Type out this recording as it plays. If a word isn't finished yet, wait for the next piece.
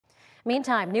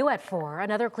Meantime, new at 4,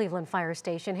 another Cleveland fire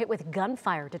station hit with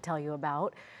gunfire to tell you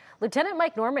about. Lieutenant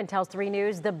Mike Norman tells 3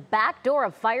 News the back door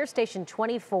of Fire Station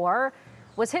 24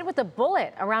 was hit with a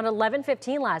bullet around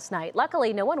 11:15 last night.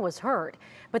 Luckily, no one was hurt.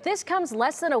 But this comes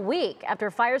less than a week after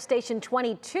Fire Station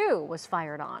 22 was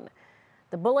fired on.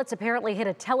 The bullets apparently hit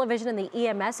a television in the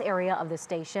EMS area of the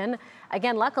station.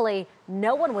 Again, luckily,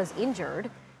 no one was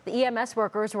injured. The EMS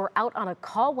workers were out on a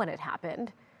call when it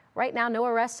happened. Right now, no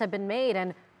arrests have been made,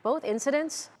 and both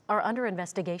incidents are under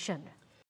investigation.